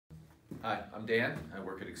Hi, I'm Dan. I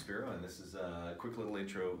work at Xpero, and this is a quick little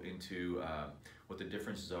intro into what the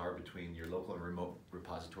differences are between your local and remote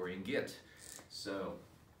repository in Git. So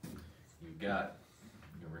you've got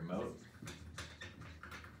your remote,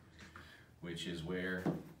 which is where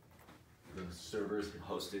the server is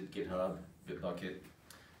hosted, GitHub, Bitbucket,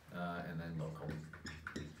 and then local.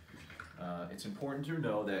 It's important to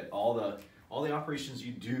know that all the operations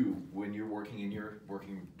you do when you're working in your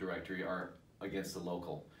working directory are against the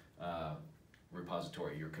local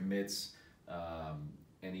repository. Your commits,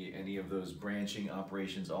 any of those branching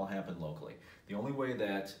operations all happen locally. The only way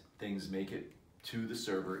that things make it to the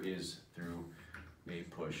server is through a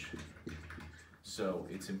push. So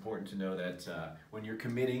it's important to know that when you're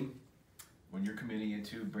committing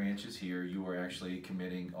into branches here, you are actually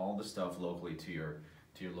committing all the stuff locally to your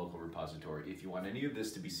local repository. If you want any of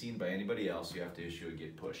this to be seen by anybody else, you have to issue a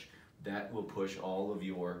Git push. That will push all of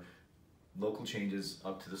your local changes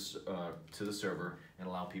up to the server and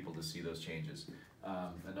allow people to see those changes.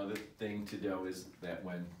 Another thing to know is that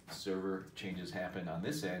when server changes happen on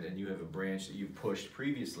this end and you have a branch that you've pushed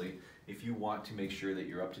previously, if you want to make sure that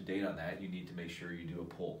you're up to date on that, you need to make sure you do a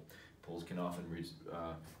pull.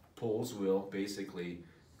 Pulls will basically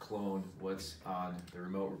clone what's on the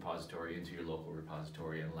remote repository into your local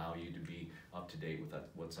repository and allow you to be up to date with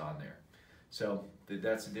what's on there. So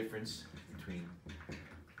that's the difference between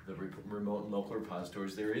the remote and local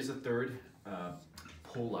repositories. There is a third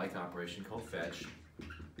pull-like operation called fetch.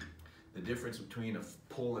 The difference between a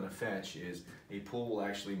pull and a fetch is a pull will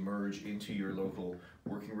actually merge into your local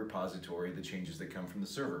working repository the changes that come from the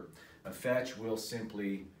server. A fetch will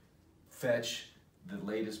simply fetch the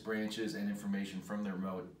latest branches and information from the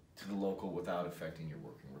remote to the local without affecting your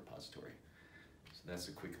working repository. So that's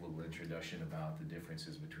a quick little introduction about the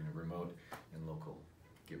differences between a remote and local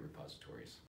Git repositories.